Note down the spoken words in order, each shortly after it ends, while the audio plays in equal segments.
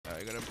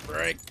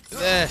Break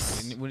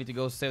this. We need to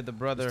go save the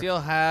brother. We still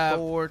have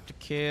Thor to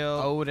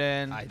kill.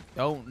 Odin. I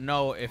don't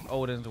know if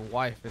Odin's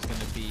wife is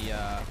gonna be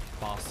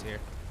boss here.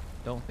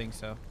 Don't think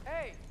so.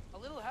 Hey, a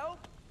little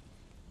help?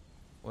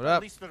 What up?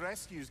 At least the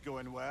rescue's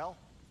going well.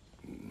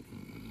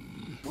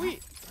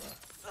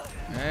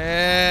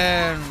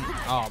 And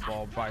oh,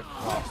 ball by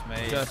cross,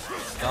 mate. Just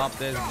stop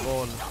this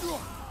ball.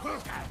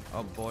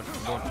 Oh, ball.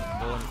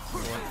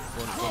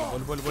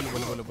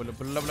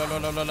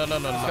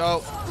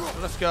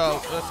 Let's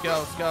go.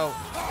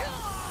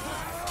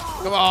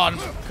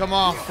 Come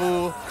on,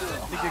 fool.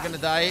 Think you're gonna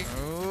die?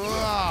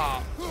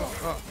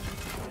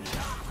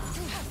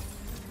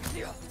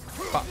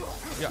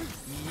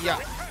 Yeah.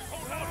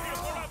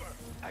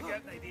 I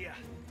got an idea.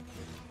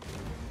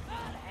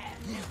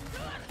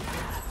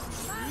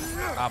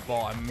 Ah,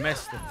 ball. I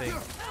missed the thing.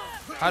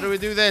 How do we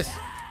do this?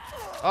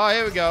 Oh,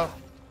 here we go.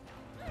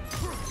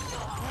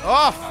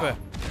 Off.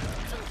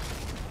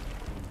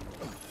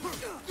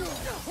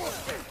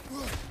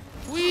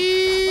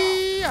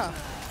 Wee.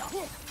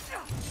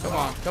 Come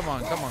on. Come.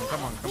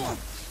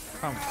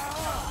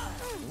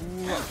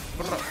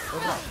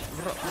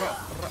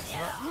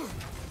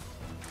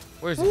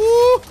 Where is he?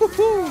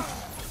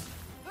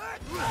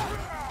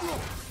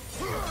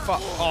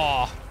 Fuck.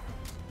 Oh.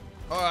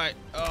 All right.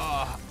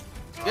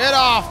 Get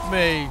off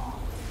me.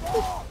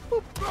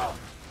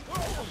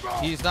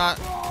 He's not.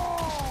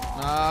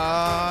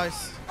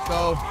 Nice.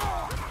 Go.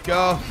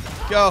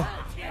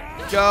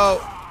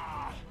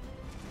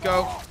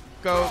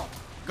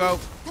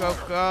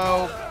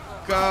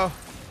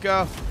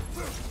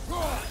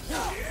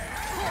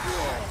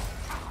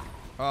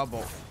 Oh,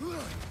 boy.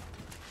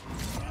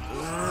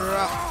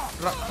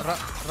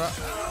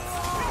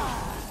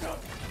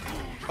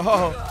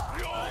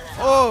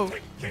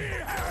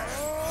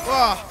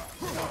 Oh.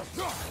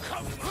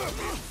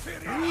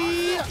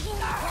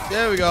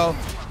 There we go.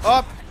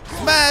 Up.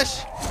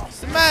 Smash.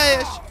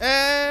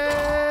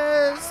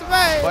 And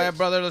smash. Fire,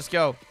 brother. Let's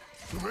go.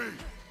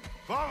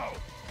 Follow.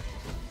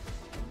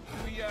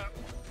 We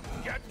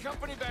got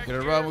company back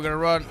We're here. gonna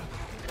run.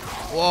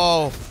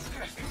 Whoa.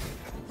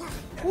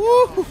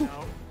 Woo.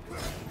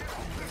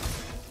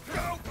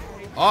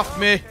 Off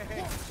me.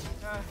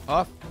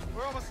 Off.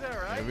 We're almost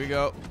there, right? Here we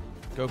go.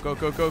 Go.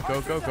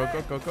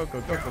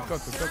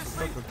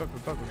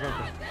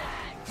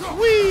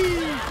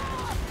 Whee!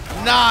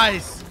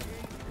 Nice.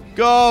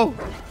 Go.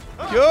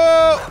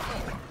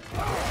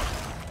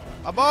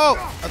 Abo.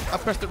 I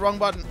pressed the wrong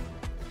button.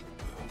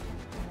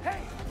 Hey,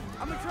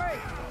 I'm a Trey.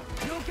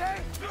 You okay?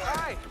 All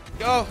right.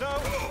 Go.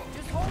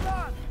 Just hold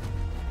on.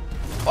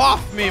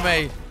 Off me,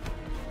 mate.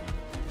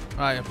 All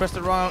right, I pressed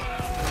the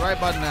right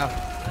button now.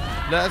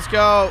 Let's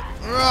go.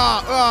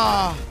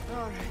 Alright.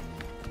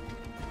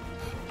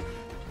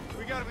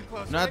 We gotta be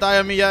close. Not die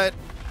on me yet.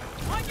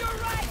 On your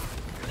right.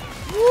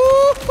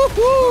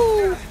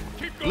 Woo-hoo-hoo.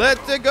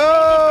 Let's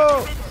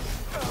go.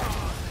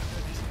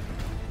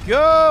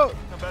 Go.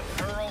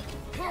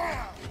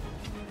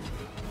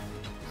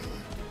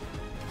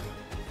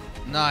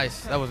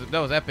 Nice. That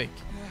was epic.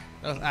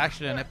 That was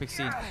actually an epic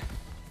scene.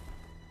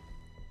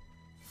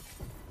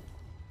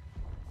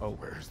 Oh,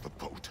 where's the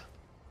boat?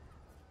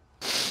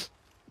 Let's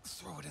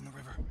throw it in the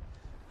river.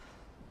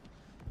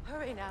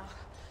 Hurry now.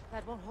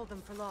 That won't hold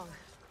them for long.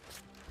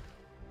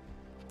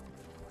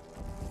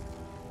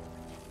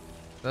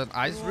 That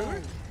ice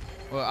river?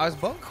 Well, ice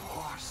boat? Of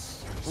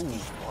course.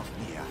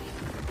 Here.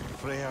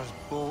 Freya's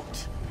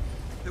boat.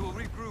 They will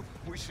regroup.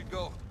 We should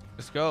go.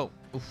 Let's go.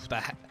 Oof,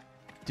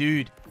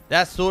 dude,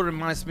 that sword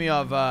reminds me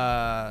of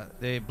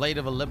the Blade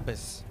of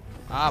Olympus.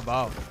 Ah,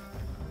 wow.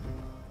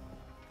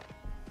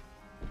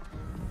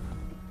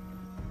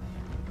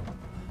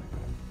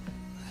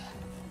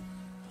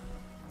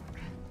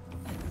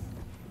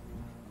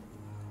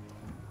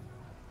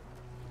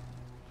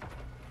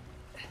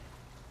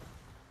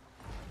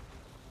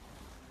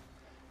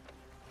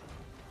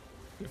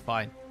 You're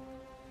fine.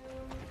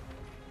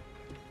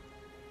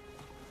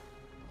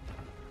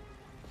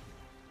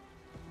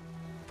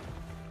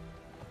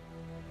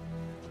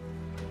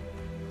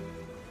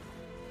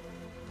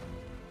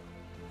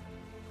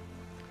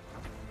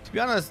 To be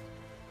honest,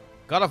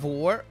 God of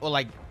War or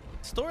like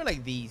story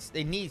like these,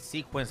 they need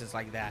sequences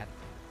like that,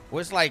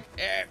 where it's like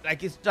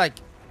it's like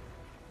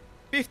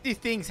 50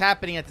 things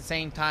happening at the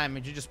same time,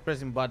 and you're just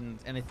pressing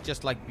buttons, and it's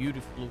just like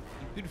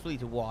beautifully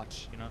to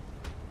watch. You know.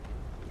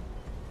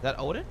 Is that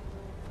Odin?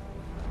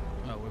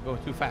 No, we're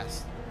going too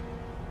fast.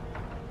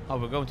 Oh,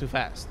 we're going too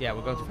fast. Yeah,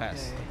 we're going too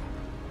fast. Okay.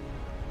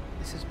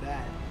 This is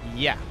bad.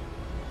 Yeah.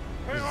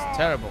 This is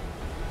terrible.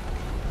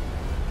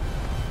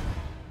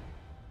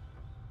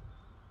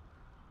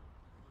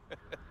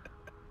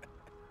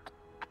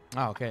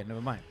 Oh, okay,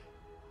 never mind.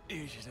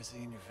 You should have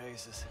seen your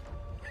faces.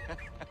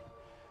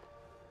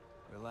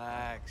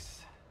 Relax.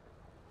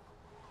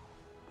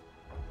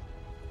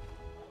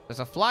 There's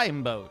a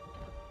flying boat.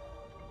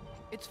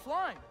 It's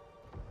flying.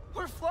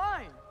 We're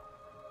flying.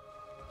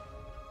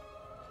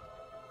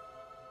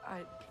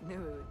 I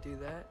knew it would do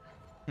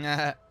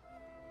that.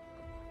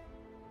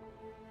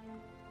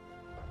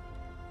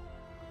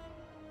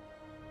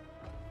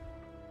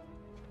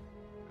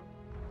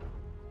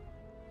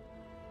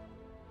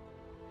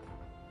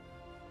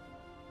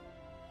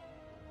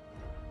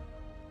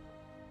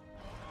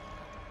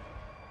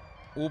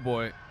 Oh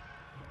boy.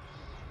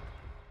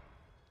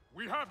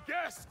 We have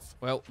guests.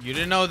 Well, you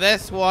didn't know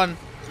this one.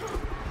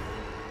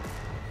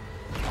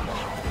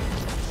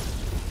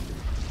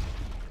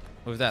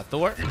 Who's that?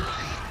 Thor?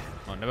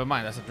 Oh, never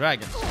mind. That's a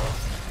dragon.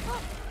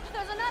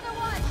 There's another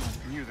one.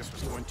 I knew this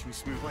was going too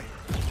smoothly.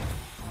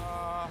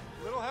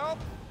 Little help?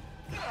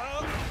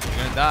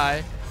 You're gonna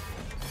die.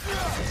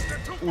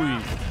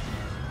 Ooh.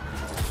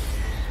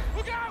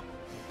 Look out!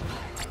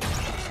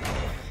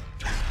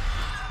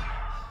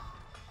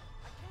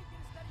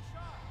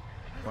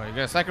 What, you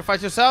gonna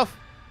sacrifice yourself?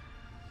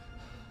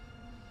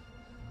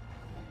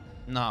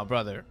 Nah,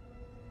 brother.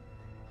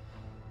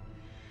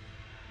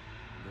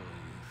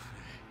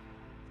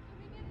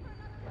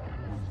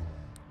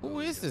 Who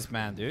is this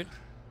man, dude?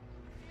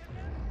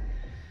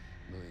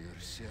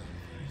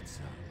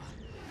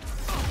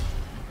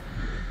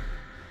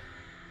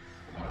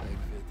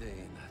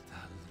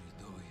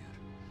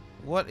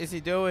 What is he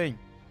doing?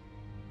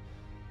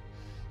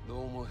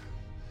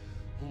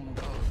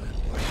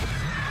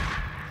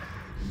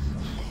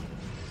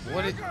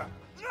 What is...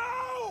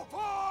 No! For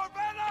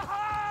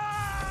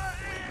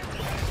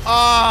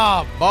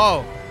Ah,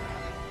 Bo.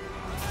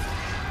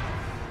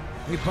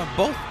 He put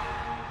both.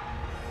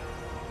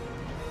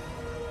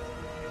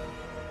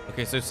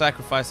 Okay, so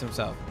sacrifice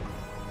himself.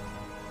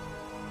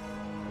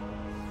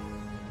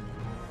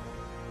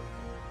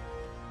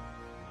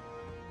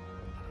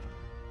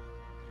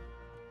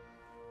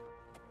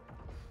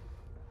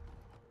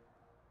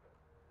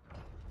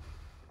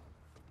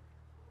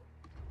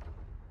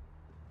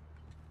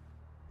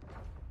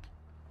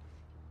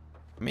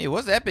 I mean, it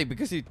was epic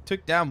because he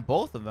took down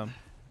both of them.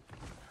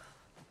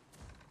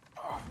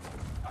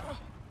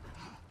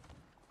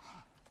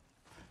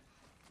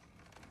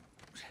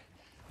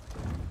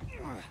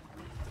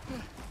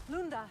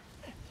 Lunda.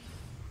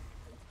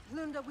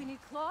 Lunda, we need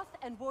cloth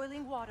and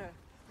boiling water.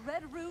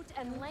 Red root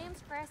and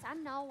lamb's cress. I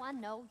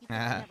know. You think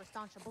I never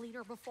staunched a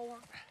bleeder before?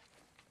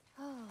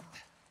 Oh,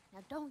 now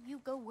don't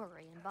you go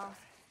worrying, boss.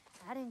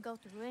 I didn't go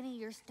through any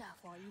of your stuff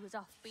while you was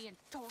off being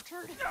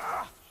tortured.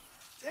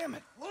 Damn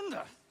it,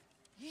 Lunda.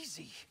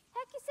 Easy.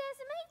 Heck you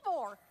sassing me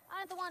for?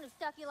 I ain't the one who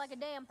stuck you like a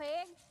damn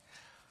pig.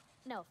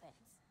 No offense.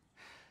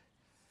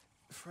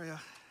 Freya,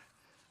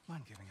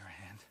 mind giving her a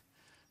hand?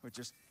 We're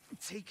just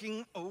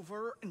taking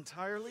over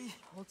entirely?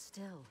 Hold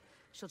still.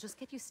 She'll just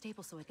get you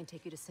stable so I can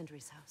take you to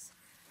Sindri's house.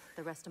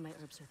 The rest of my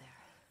herbs are there.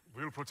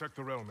 We'll protect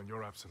the realm in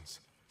your absence.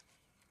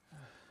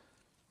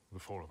 The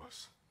four of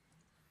us.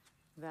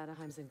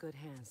 Vanaheim's in good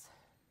hands.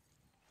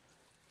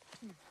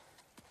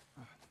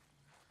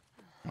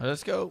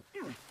 Let's go.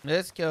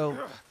 Let's go.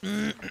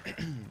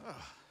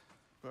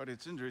 Party at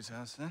Sindri's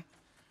house, huh?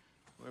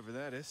 Whoever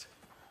that is.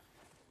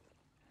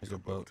 There's a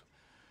boat.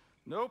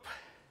 Nope.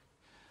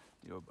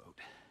 Your boat.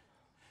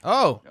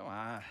 Oh. Come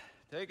on,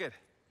 take it.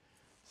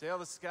 Sail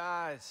the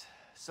skies.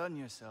 Sun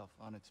yourself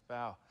on its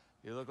bow.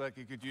 You look like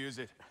you could use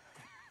it.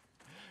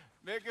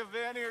 Make a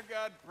Vanir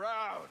god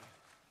proud.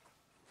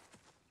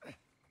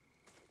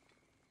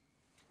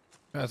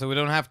 So we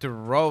don't have to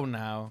row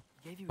now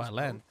Gave you by his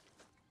land.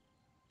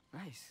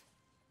 boat? Nice.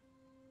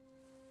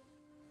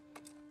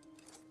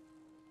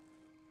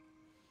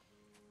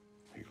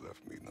 He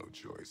left me no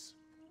choice.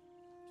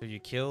 So you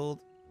killed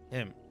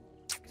him.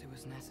 Because it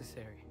was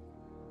necessary.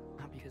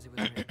 Not because it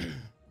was right.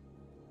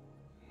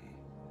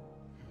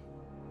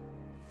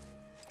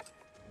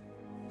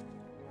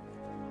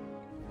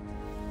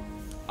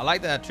 I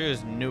like that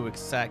Atreus knew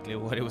exactly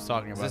what he was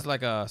talking about. Is this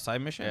like a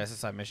side mission? Yeah, it's a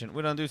side mission.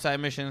 We don't do side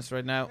missions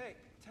right now. Hey,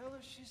 tell her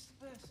she's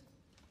the best.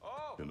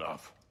 Oh!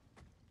 Enough.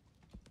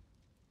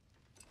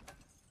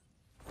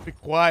 Be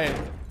quiet.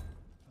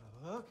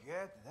 Look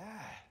at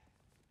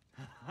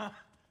that.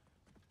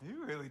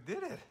 You really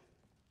did it.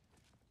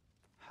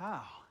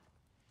 How,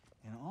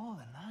 in all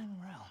the 9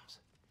 realms,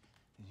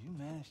 did you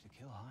manage to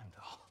kill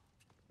Heimdall?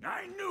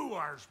 I knew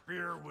our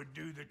spear would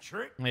do the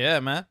trick. Yeah,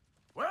 man.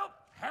 Well,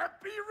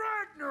 happy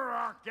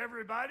Ragnarok,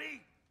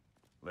 everybody.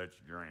 Let's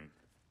drink.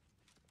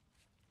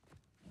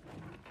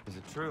 Is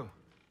it true?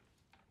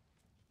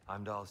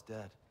 Heimdall's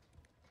dead.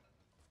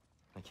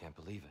 I can't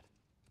believe it.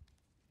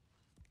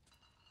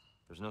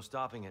 There's no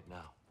stopping it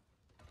now.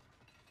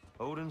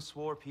 Odin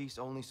swore peace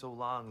only so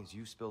long as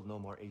you spilled no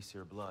more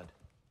Aesir blood.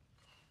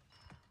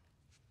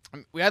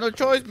 We had no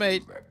choice,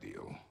 mate. That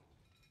deal.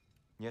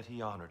 Yet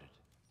he honored it.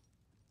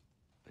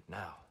 But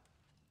now,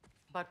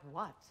 But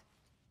what?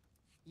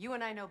 You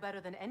and I know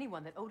better than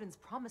anyone that Odin's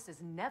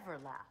promises never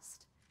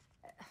last.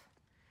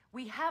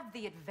 We have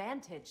the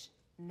advantage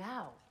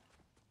now.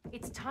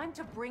 It's time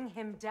to bring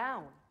him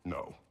down.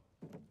 No.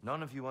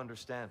 none of you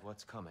understand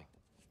what's coming.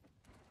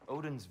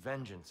 Odin's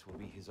vengeance will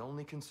be his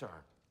only concern.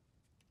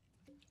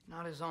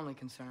 Not his only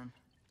concern.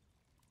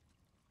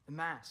 The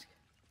mask.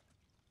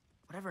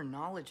 Whatever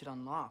knowledge it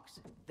unlocks,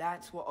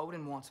 that's what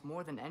Odin wants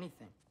more than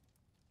anything.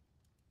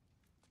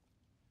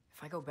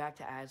 If I go back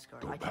to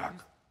Asgard, Go I can back.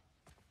 use...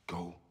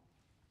 Go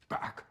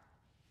back.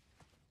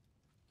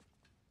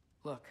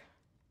 Look.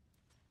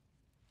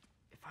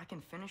 If I can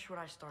finish what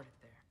I started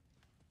there,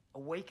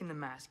 awaken the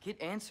mask,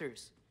 get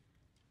answers,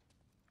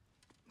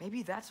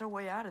 Maybe that's our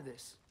way out of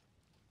this.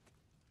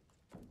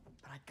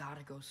 But I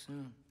gotta go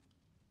soon.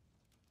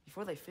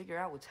 Before they figure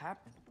out what's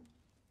happened.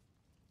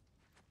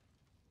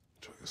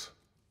 Atreus,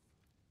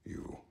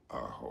 you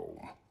are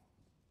home.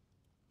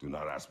 Do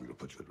not ask me to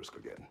put you at risk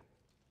again.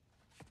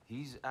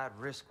 He's at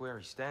risk where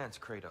he stands,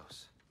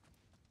 Kratos.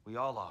 We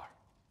all are.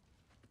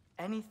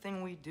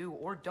 Anything we do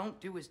or don't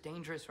do is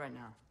dangerous right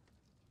now.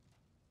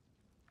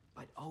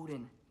 But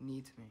Odin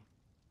needs me.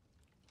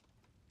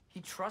 He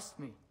trusts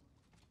me.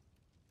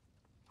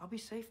 I'll be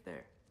safe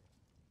there.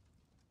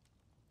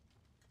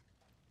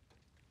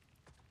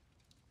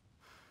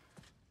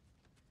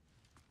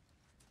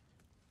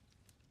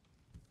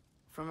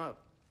 From a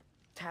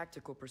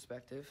tactical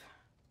perspective,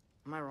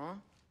 am I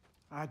wrong?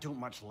 I don't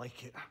much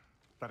like it,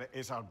 but it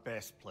is our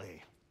best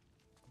play.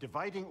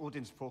 Dividing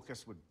Odin's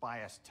focus would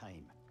buy us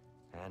time.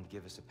 And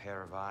give us a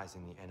pair of eyes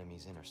in the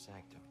enemy's inner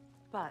sanctum.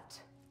 But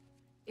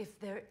if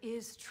there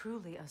is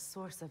truly a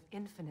source of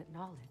infinite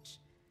knowledge,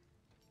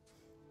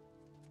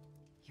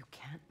 you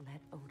can't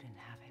let Odin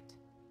have it.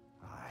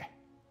 Aye.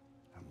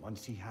 And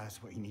once he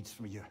has what he needs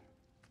from you...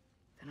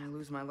 Then I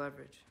lose my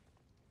leverage.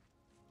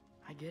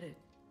 I get it.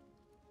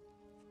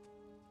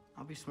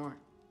 I'll be smart.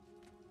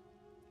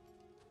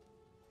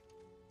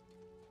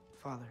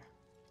 Father,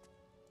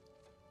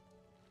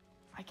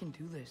 I can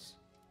do this.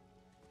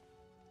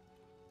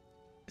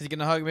 Is he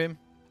gonna hug him?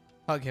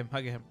 Hug him,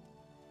 hug him.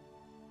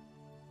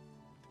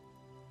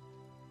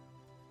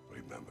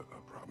 Remember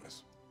our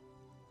promise.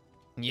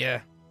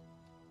 Yeah.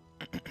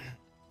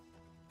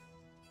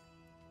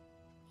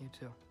 You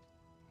too.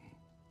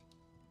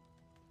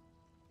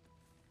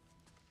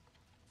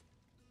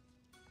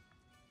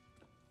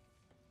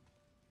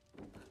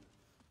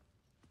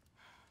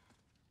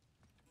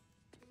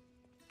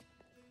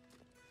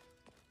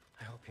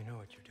 I hope you know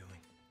what you're doing.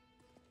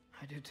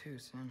 I do too,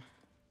 Sam.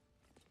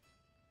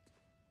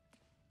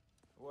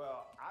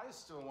 Well, I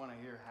still want to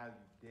hear how you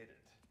did it.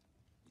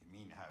 You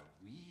mean how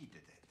we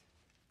did it?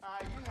 Ah,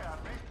 you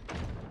heard me.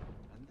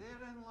 And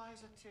therein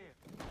lies a tale.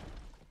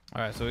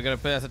 All right, so we gotta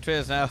play as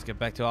Atreus now. Let's get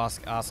back to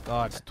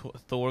Asgard. Is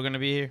Thor gonna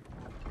be here?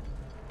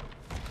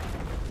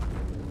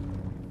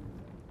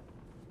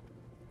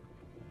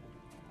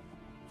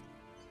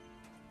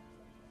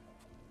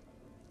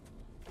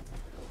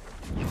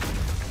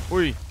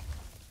 Oi.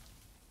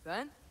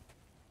 Ben?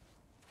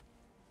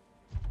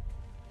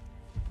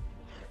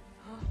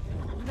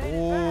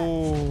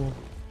 Oh.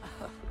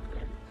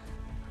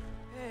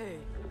 Hey.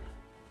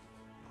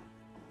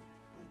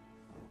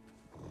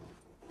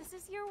 This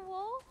is your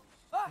wolf?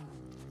 Ah!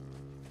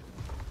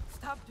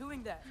 Stop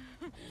doing that.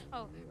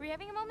 Oh, were you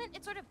having a moment?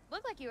 It sort of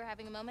looked like you were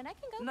having a moment. I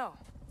can go. No.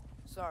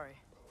 Sorry.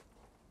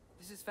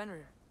 This is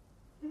Fenrir.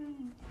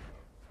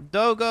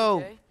 Dogo.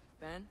 Okay,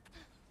 Ben.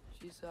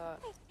 She's,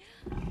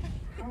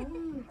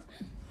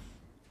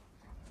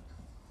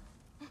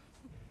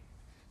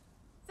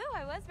 So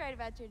I was right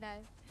about your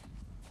knife.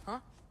 Huh?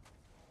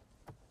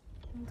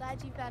 I'm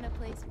glad you found a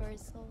place for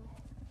his soul.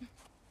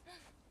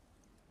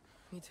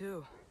 Me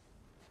too.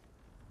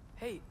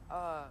 Hey,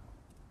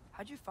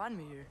 how'd you find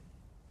me here?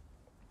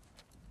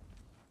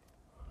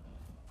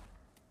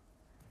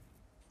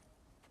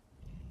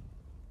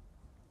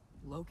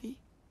 Loki?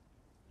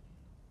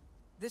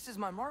 This is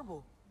my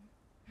marble.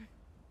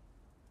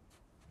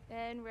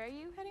 And where are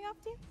you heading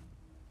off to?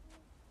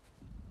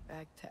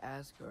 Back to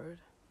Asgard.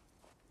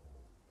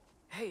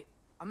 Hey,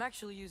 I'm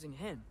actually using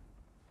him.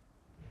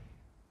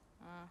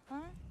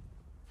 Uh-huh.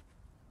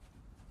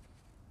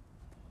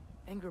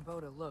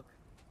 Angerboda, look.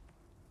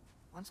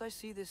 Once I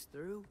see this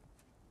through,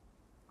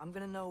 I'm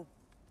gonna know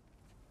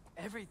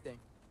everything.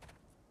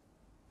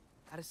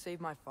 How to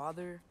save my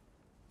father,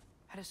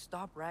 how to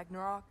stop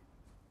Ragnarok,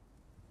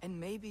 and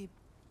maybe,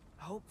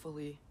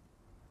 hopefully,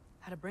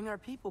 how to bring our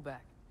people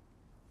back.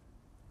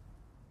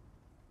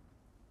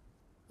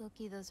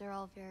 Loki, those are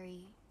all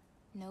very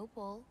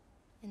noble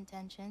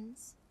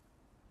intentions.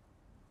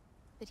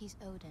 But he's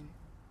Odin.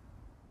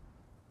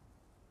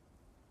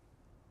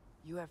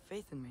 You have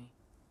faith in me,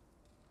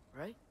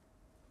 right?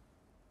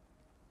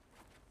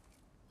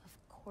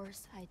 Of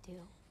course I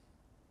do.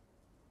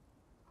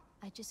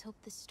 I just hope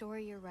the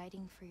story you're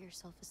writing for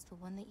yourself is the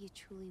one that you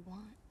truly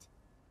want.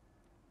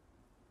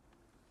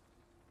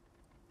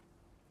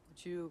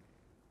 Would you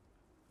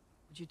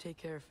take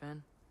care of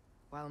Fen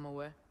while I'm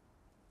away?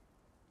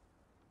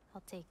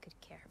 I'll take good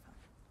care of him.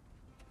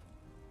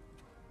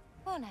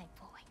 Won't I,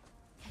 boy?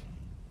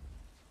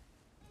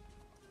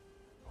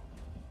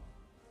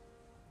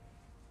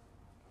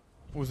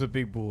 Who's the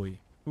big boy?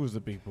 Who's the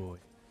big boy?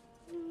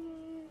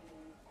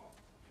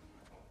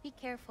 Be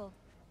careful,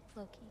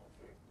 Loki.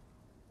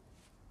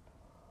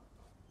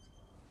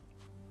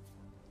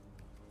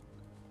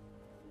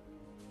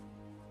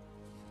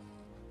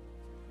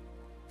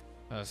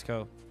 Let's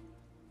go.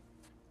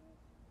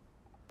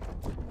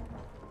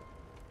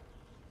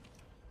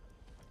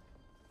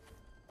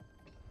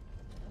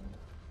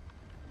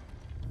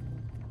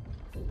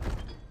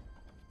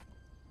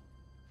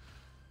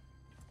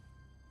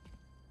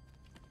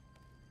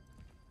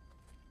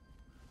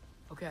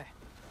 Okay.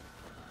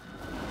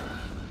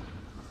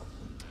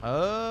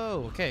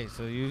 Oh, okay.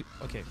 So we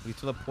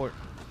teleport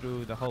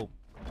through the hole.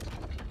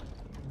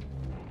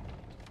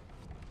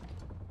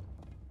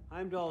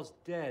 Heimdall's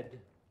dead.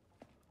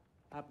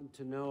 Happen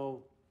to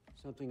know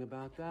something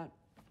about that?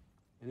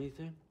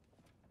 Anything?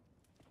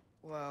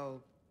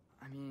 Well,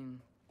 I mean,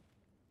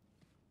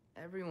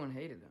 everyone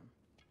hated him.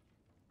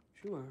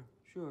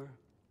 Sure.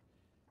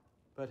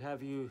 But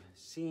have you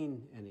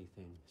seen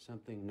anything?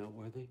 Something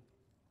noteworthy?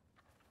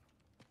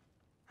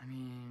 I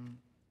mean,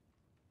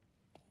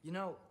 you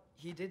know,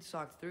 he did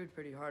sock through it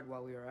pretty hard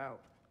while we were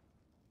out.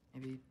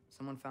 Maybe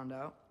someone found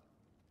out?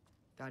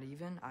 Got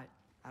even? I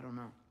don't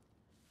know.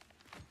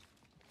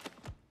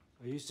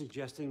 Are you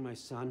suggesting my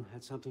son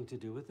had something to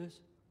do with this?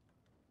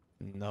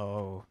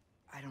 No.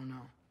 I don't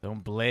know.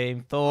 Don't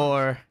blame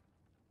Thor.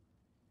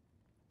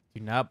 Do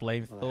not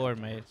blame Thor,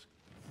 mate.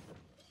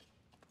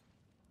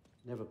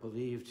 Never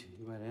believed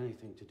you had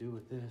anything to do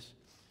with this.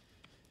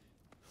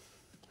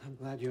 I'm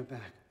glad you're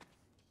back.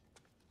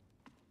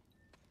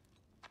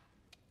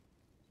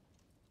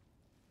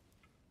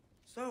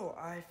 So,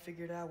 I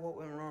figured out what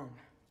went wrong.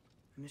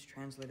 I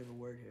mistranslated a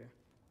word here.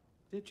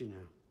 Did you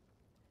now?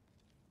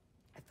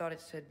 I thought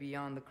it said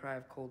beyond the cry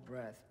of cold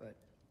breath, but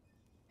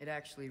it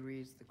actually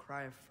reads the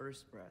cry of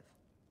first breath.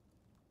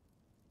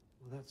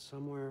 Well, that's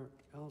somewhere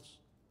else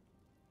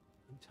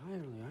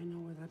entirely. I know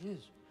where that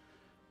is.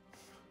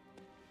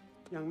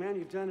 Young man,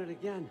 you've done it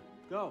again.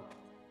 Go.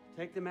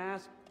 Take the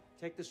mask,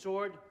 take the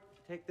sword,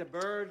 take the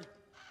bird.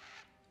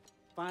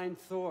 Find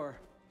Thor.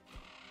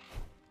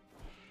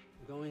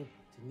 I'm going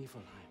to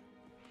Niflheim.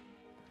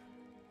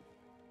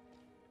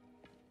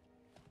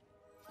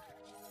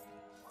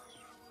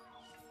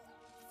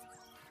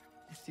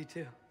 Missed you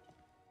too.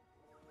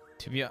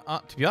 To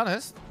be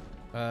honest,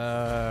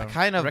 I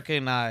kind of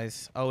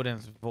recognize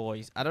Odin's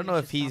voice. I don't know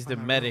if he's the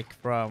medic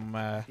from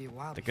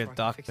the Good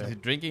Doctor. Is he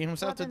drinking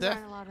himself to death?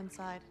 Weapons aren't allowed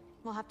inside.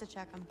 We'll have to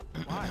check them.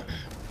 Why?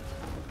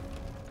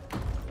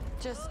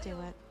 Just do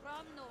it.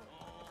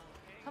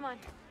 Come on.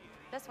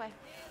 This way.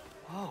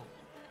 Oh.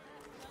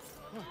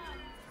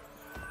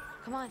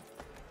 Come on.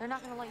 They're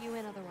not going to let you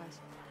in otherwise.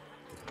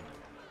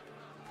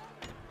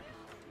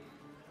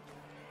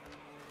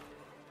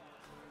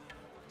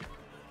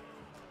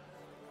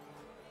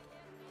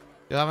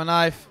 You have a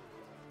knife?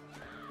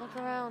 Look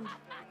around.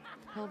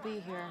 He'll be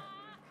here.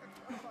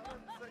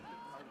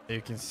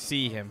 You can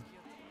see him.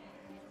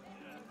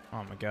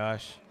 Oh my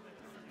gosh.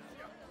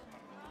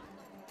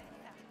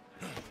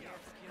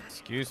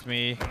 Excuse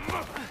me.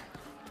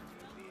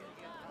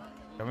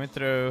 Coming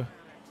through.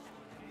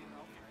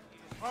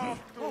 What?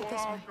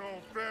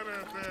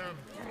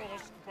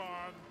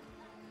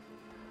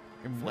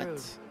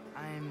 Rude.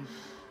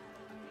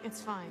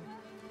 It's fine.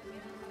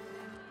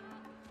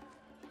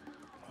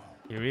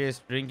 Here he is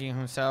drinking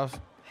himself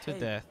to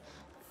death.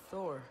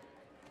 Thor.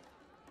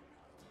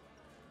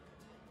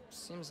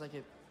 Seems like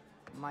it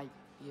might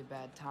be a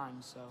bad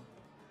time, so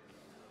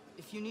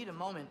if you need a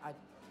moment, I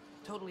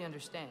totally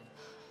understand.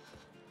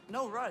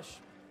 No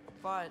rush,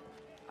 but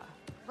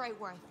right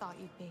where I thought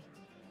you'd be.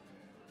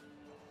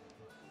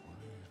 What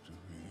are you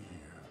doing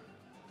here?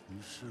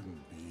 You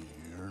shouldn't be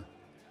here.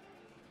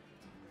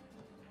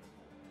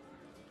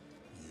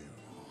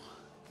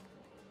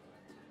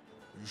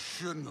 You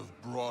shouldn't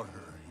have brought her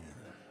here.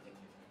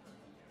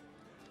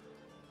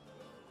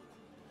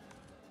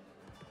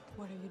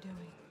 What are you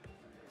doing?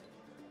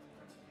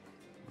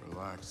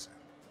 Relaxing.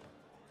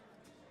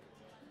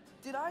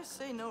 did I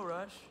say no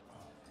rush?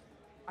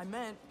 I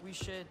meant we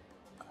should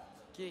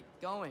get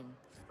going,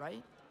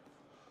 right?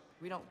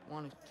 We don't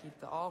want to keep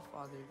the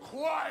Allfather.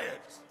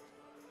 Quiet!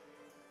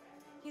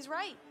 He's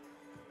right.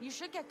 You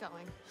should get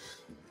going.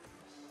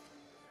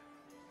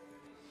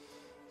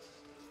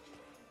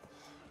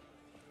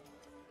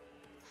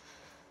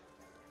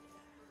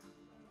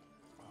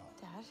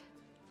 Dad?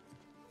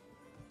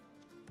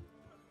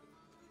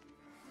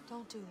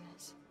 Don't do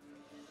this.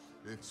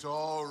 It's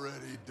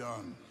already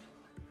done.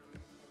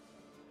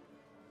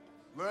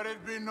 Let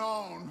it be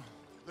known,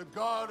 the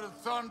God of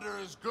Thunder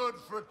is good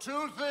for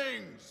two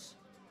things: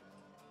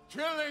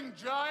 killing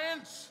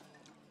giants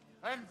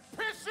and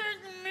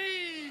pissing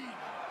me!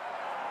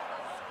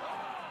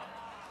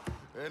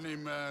 Any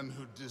man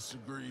who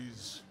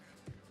disagrees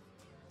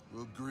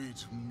will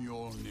greet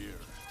Mjolnir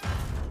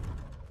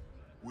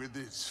with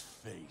its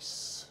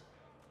face.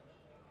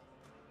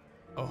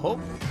 Oh.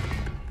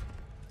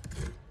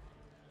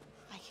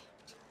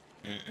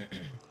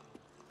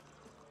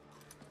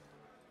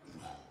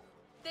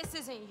 This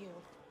isn't you.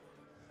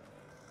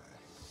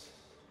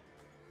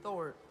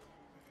 Thor,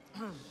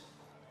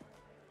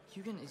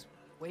 Hugin is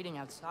waiting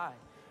outside.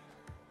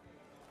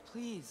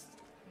 Please,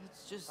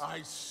 it's just...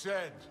 I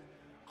said,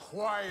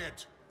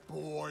 quiet,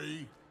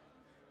 boy.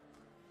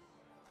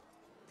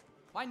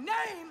 My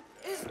name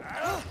is...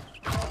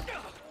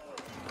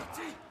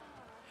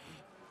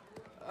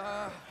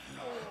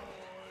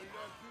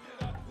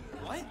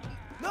 What?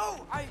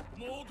 No,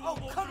 Oh,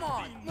 come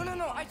on!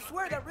 No, I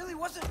swear that really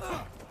wasn't...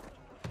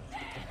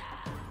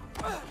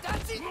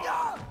 That's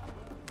enough!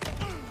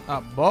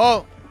 Ah,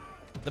 ball!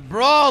 The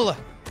brawl!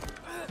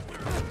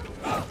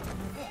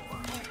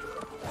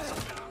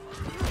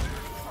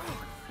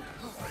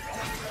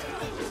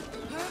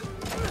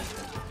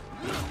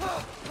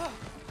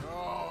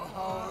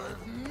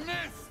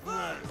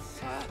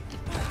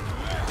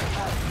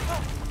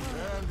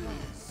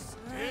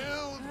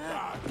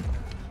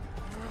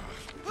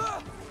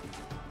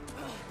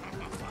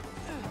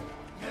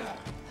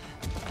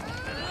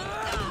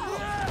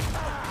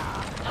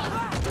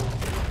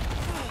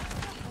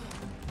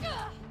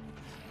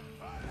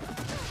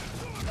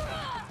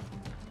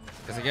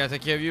 Guess I gotta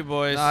take care of you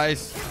boys.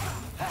 Nice.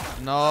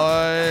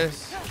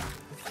 Nice.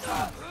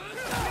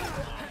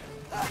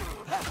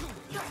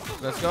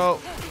 Let's go.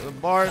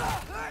 Bart.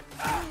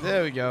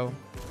 There we go.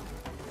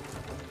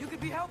 You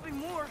could be helping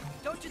more,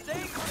 don't you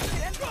think?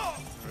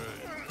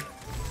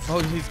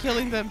 Oh, he's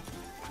killing them.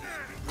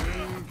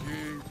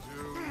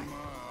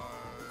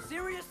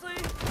 Seriously?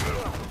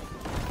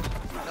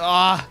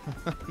 Ah,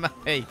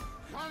 hey.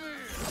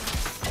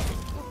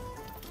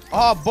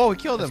 Oh, Bo, we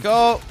killed him. Let's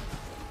go.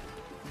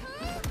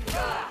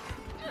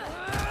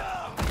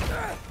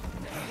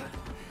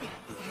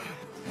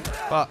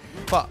 Fuck,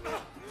 fuck,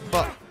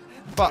 fuck,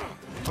 fuck,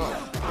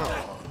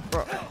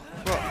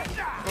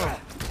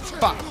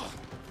 fuck,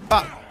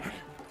 fuck.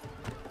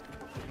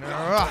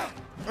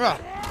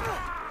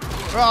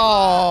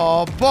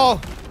 Oh, Bo.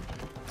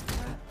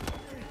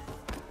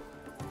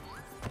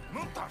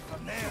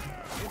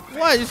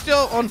 What? You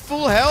still on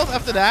full health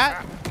after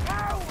that?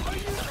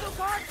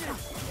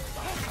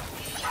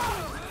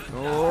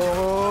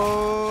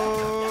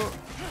 Oh.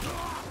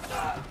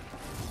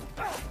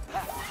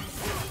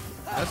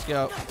 Let's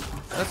go.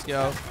 Let's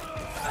go.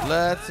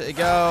 Let's go. We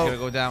gotta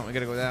go down. We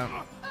gotta go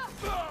down.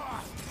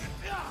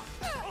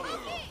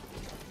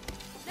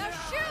 Now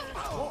shoot!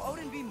 Will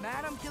Odin be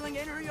mad I'm killing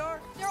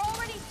Enriar? They're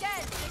already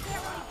dead. They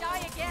can't really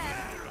die again.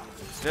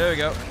 There we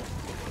go.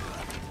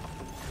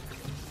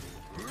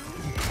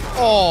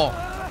 Oh.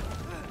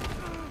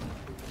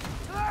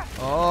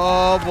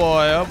 Oh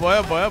boy. Oh boy.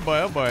 Oh boy. Oh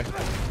boy. Oh boy.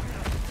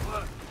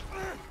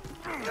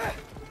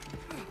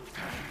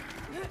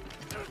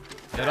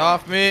 Get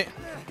off me.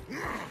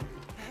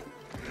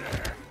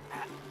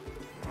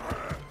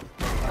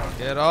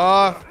 Get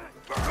off.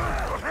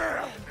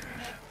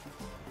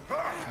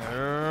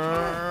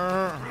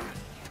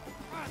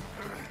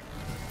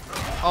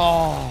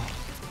 Oh.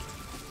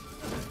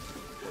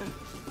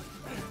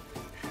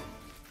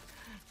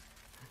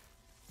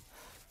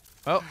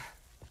 Well,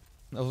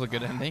 that was a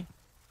good ending.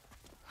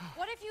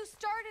 What if you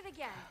started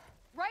again?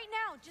 Right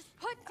now, just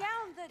put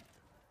down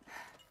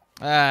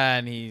the...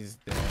 And he's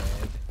dead.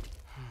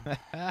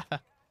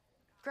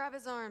 Grab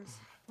his arms.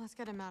 Let's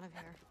get him out of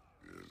here.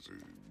 It's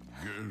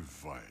a good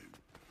fight.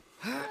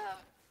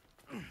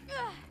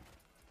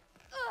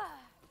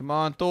 Come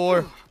on,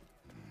 Thor.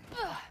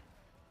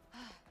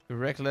 You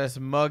reckless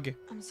mug.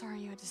 I'm sorry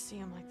you had to see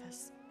him like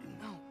this.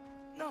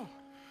 No,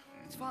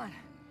 it's fine.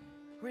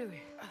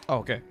 Really. Oh,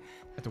 okay.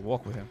 I have to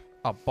walk with him.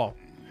 Oh, Bob.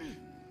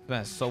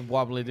 That's so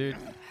wobbly, dude.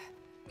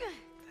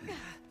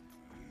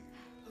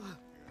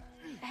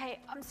 Hey,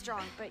 I'm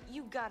strong, but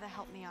you gotta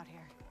help me out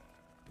here.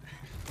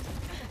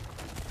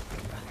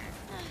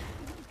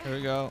 Here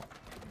we go.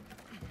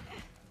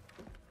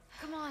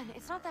 Come on,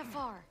 it's not that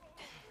far.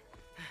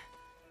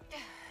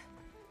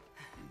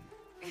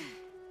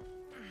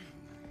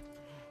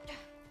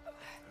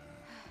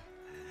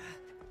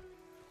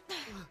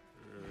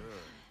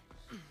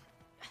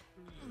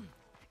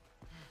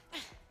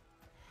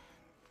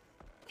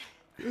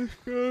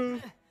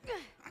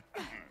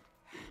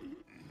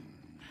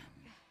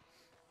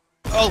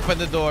 Open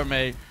the door,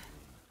 mate.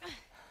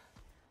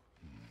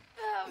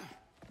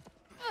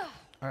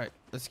 All right,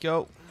 let's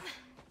go.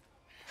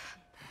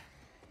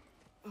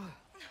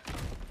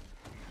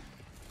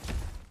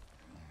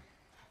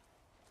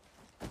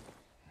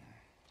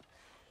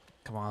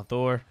 Come on,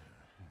 Thor.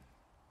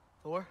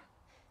 Thor?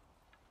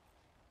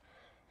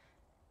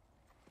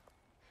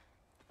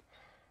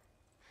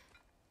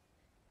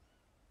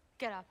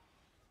 Get up.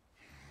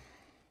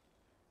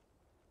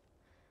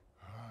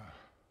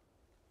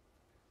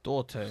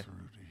 Daughter.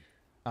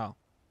 Oh.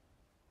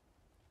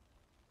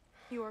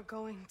 You are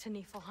going to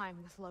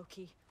Niflheim with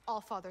Loki.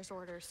 Allfather's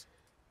orders.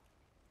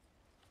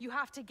 You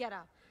have to get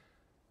up.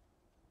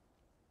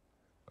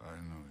 I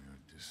know you're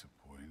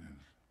disappointed.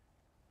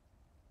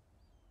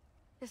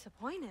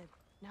 Disappointed?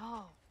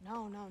 No. That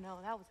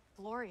was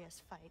a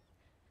glorious fight.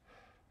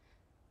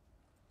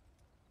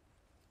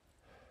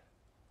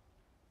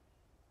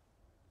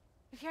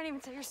 You can't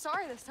even say you're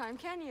sorry this time,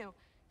 can you?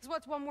 Because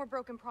what's one more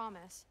broken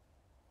promise?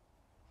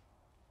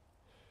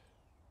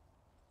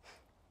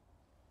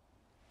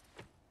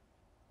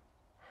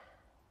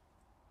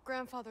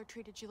 Grandfather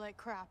treated you like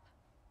crap.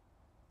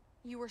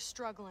 You were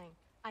struggling.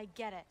 I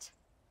get it.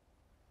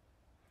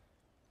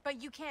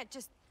 But you can't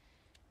just...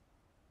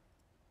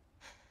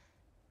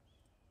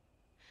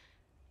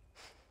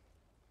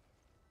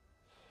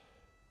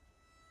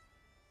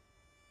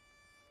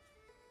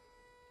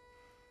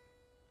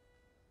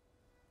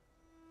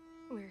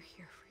 We're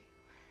here for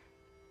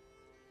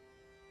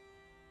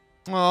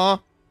you.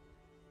 Aw.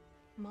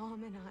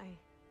 Mom and I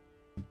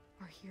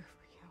are here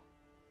for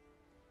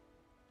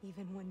you.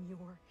 Even when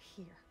you're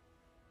here.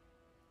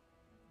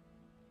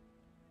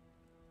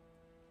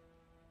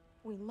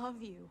 We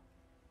love you.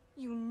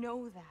 You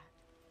know that.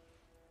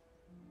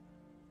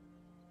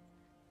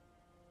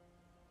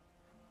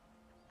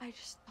 I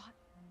just thought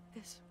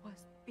this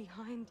was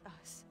behind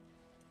us.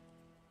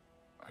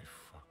 I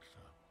fucked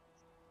up.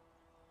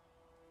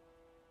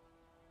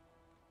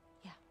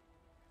 Yeah,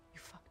 you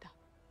fucked up.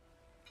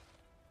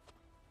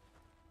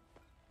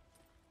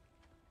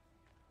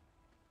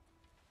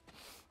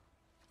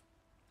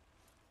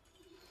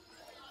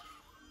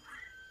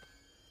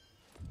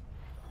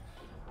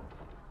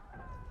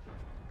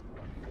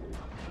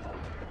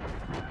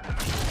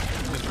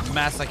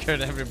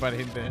 massacred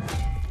everybody in there.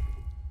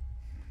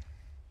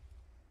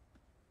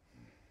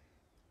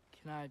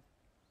 Can I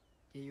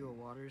get you a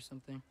water or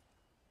something?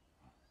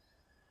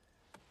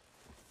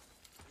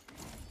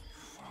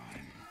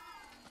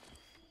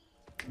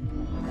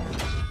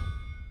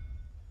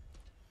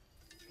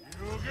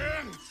 You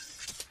again?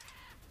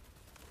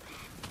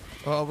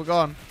 Oh, we're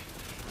gone.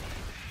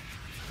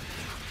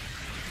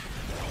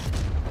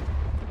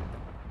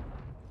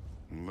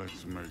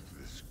 Let's make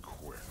this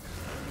quick.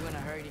 You in a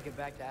hurry to get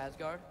back to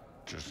Asgard?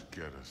 Just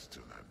get us to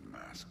that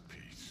mask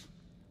piece.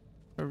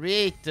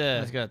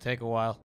 It's gonna take a while.